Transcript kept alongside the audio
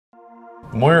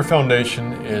Moyer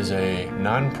Foundation is a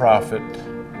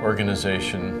nonprofit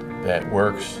organization that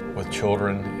works with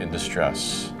children in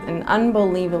distress. An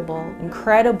unbelievable,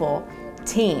 incredible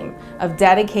team of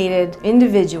dedicated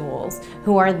individuals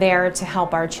who are there to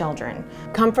help our children.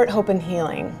 Comfort, hope, and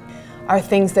healing are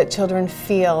things that children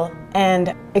feel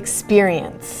and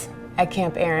experience at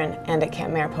Camp Aaron and at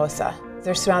Camp Mariposa.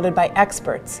 They're surrounded by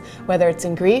experts, whether it's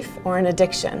in grief or in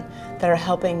addiction, that are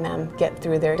helping them get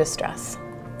through their distress.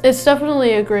 It's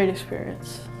definitely a great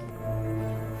experience.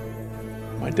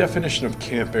 My definition of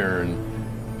Camp Aaron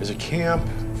is a camp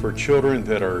for children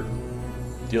that are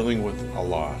dealing with a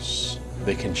loss.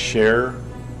 They can share,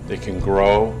 they can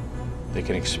grow, they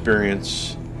can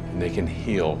experience, and they can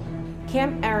heal.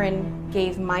 Camp Aaron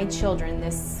gave my children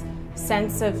this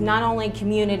sense of not only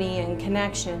community and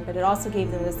connection, but it also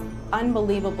gave them this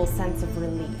unbelievable sense of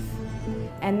relief.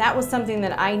 And that was something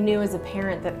that I knew as a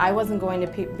parent that I wasn't going to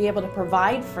be able to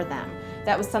provide for them.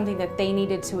 That was something that they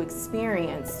needed to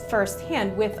experience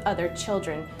firsthand with other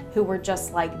children who were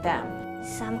just like them.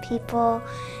 Some people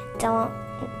don't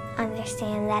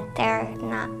understand that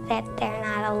they're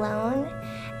not alone,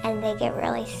 and they get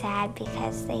really sad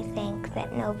because they think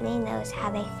that nobody knows how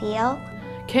they feel.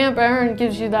 Camp Aaron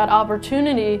gives you that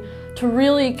opportunity to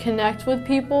really connect with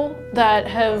people that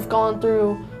have gone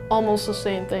through almost the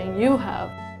same thing you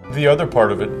have. The other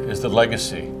part of it is the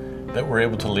legacy that we're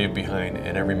able to leave behind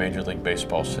in every Major League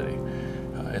Baseball city.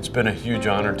 It's been a huge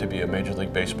honor to be a Major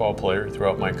League Baseball player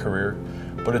throughout my career,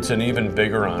 but it's an even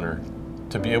bigger honor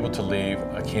to be able to leave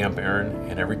a Camp Aaron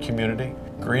in every community.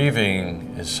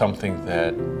 Grieving is something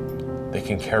that they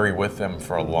can carry with them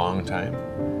for a long time.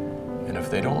 And if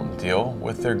they don't deal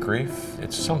with their grief,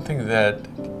 it's something that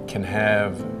can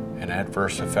have an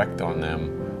adverse effect on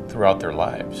them throughout their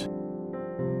lives.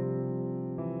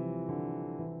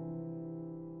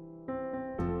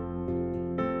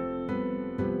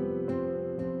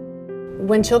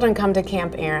 When children come to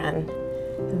Camp Aaron,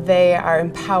 they are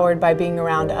empowered by being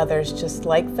around others just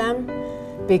like them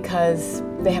because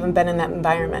they haven't been in that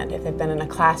environment. If they've been in a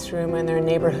classroom or in their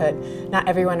neighborhood, not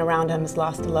everyone around them has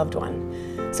lost a loved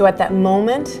one. So at that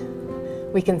moment,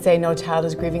 we can say no child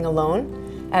is grieving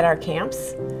alone at our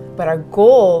camps, but our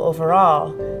goal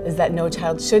overall is that no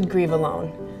child should grieve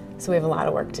alone. So we have a lot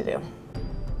of work to do.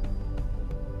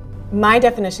 My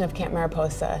definition of Camp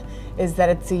Mariposa is that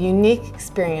it's a unique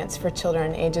experience for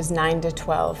children ages 9 to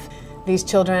 12. These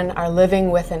children are living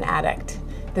with an addict.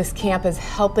 This camp is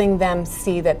helping them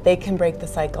see that they can break the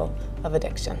cycle of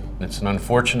addiction. It's an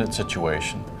unfortunate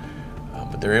situation,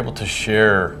 but they're able to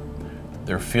share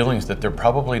their feelings that they're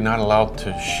probably not allowed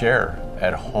to share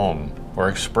at home or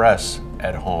express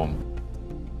at home.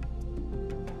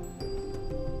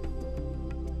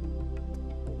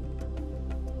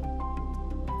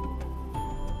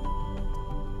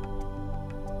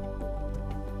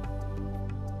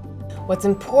 What's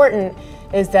important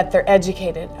is that they're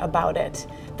educated about it,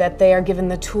 that they are given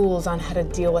the tools on how to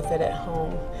deal with it at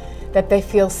home, that they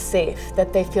feel safe,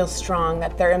 that they feel strong,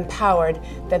 that they're empowered,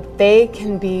 that they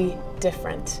can be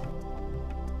different.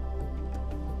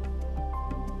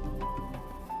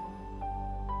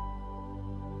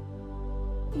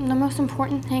 The most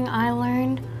important thing I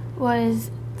learned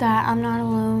was that I'm not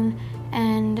alone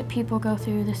and people go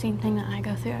through the same thing that I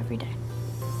go through every day.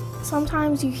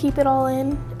 Sometimes you keep it all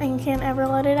in and you can't ever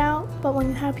let it out, but when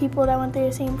you have people that went through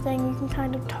the same thing, you can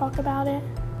kind of talk about it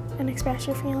and express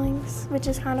your feelings, which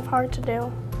is kind of hard to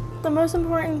do. The most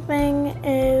important thing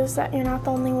is that you're not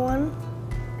the only one,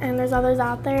 and there's others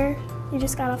out there. You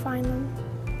just gotta find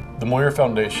them. The Moyer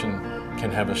Foundation can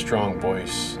have a strong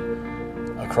voice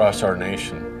across our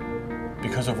nation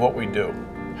because of what we do,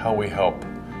 how we help,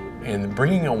 and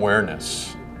bringing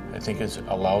awareness, I think,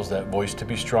 allows that voice to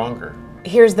be stronger.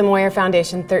 Here's the Moyer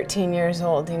Foundation, 13 years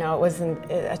old. You know, it was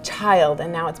a child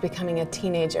and now it's becoming a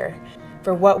teenager.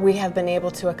 For what we have been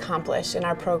able to accomplish in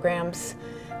our programs,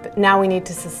 but now we need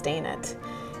to sustain it.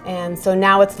 And so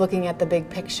now it's looking at the big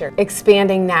picture,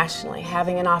 expanding nationally,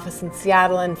 having an office in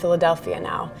Seattle and Philadelphia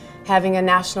now, having a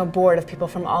national board of people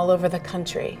from all over the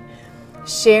country,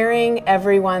 sharing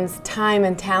everyone's time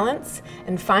and talents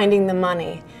and finding the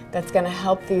money that's going to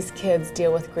help these kids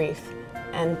deal with grief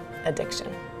and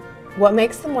addiction. What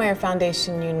makes the Moyer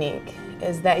Foundation unique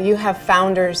is that you have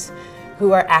founders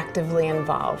who are actively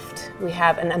involved. We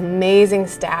have an amazing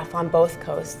staff on both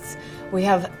coasts. We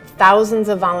have thousands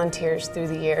of volunteers through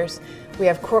the years. We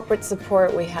have corporate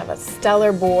support, we have a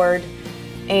stellar board,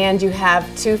 and you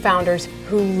have two founders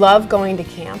who love going to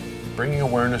camp. Bringing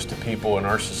awareness to people in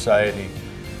our society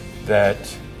that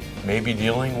may be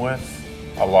dealing with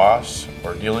a loss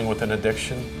or dealing with an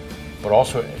addiction, but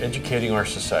also educating our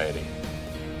society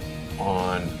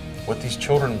on what these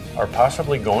children are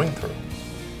possibly going through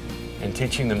and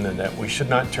teaching them that we should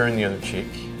not turn the other cheek.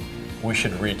 We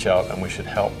should reach out and we should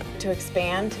help. To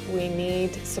expand, we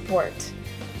need support,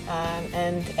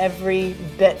 and every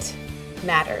bit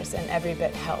matters and every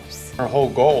bit helps. Our whole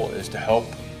goal is to help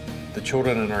the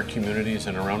children in our communities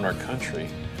and around our country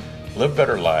live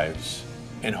better lives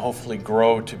and hopefully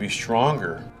grow to be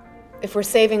stronger. If we're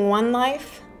saving one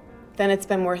life, then it's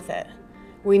been worth it.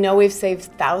 We know we've saved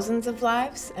thousands of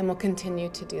lives and we'll continue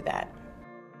to do that.